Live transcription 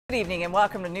Good evening and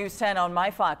welcome to News 10 on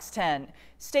My Fox 10.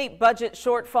 State budget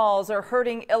shortfalls are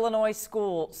hurting Illinois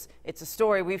schools. It's a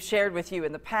story we've shared with you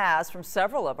in the past from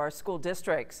several of our school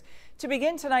districts. To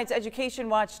begin tonight's Education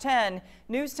Watch 10,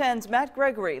 News 10's Matt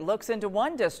Gregory looks into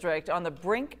one district on the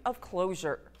brink of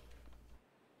closure.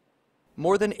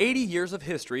 More than 80 years of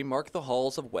history mark the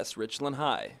halls of West Richland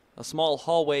High, a small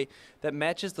hallway that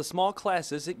matches the small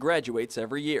classes it graduates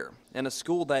every year, and a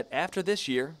school that after this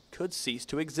year could cease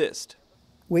to exist.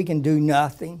 We can do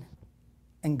nothing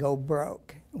and go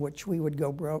broke, which we would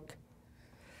go broke.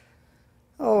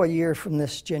 A year from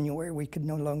this January, we could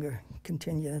no longer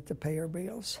continue to pay our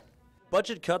bills.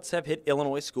 Budget cuts have hit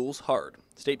Illinois schools hard.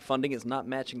 State funding is not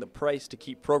matching the price to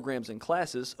keep programs and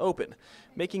classes open,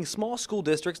 making small school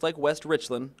districts like West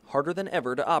Richland harder than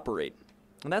ever to operate.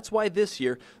 And that's why this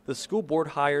year, the school board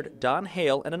hired Don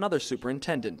Hale and another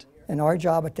superintendent. And our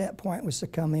job at that point was to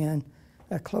come in,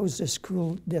 close the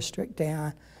school district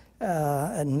down,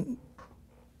 and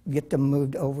get them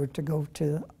moved over to go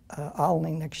to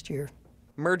Alling next year.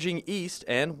 Merging East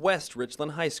and West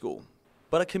Richland High School.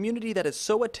 But a community that is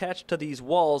so attached to these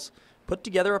walls put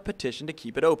together a petition to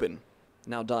keep it open.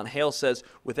 Now Don Hale says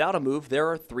without a move there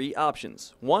are three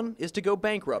options. One is to go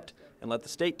bankrupt and let the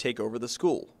state take over the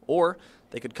school, or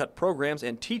they could cut programs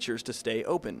and teachers to stay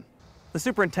open. The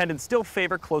superintendents still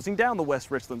favor closing down the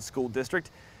West Richland School District.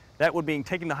 That would mean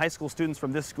taking the high school students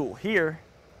from this school here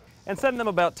and sending them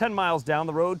about 10 miles down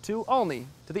the road to Olney,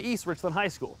 to the East Richland High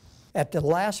School. At the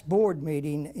last board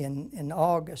meeting in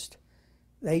August,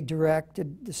 they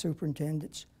directed the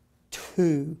superintendents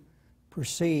to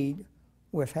proceed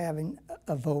with having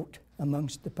a vote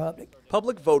amongst the public.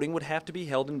 Public voting would have to be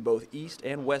held in both East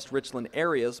and West Richland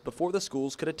areas before the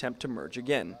schools could attempt to merge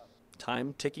again.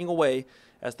 Time ticking away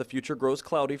as the future grows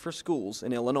cloudy for schools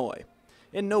in Illinois.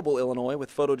 In Noble, Illinois,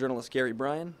 with photojournalist Gary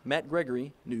Bryan, Matt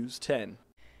Gregory, News 10.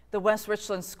 The West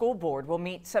Richland School Board will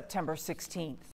meet September 16th.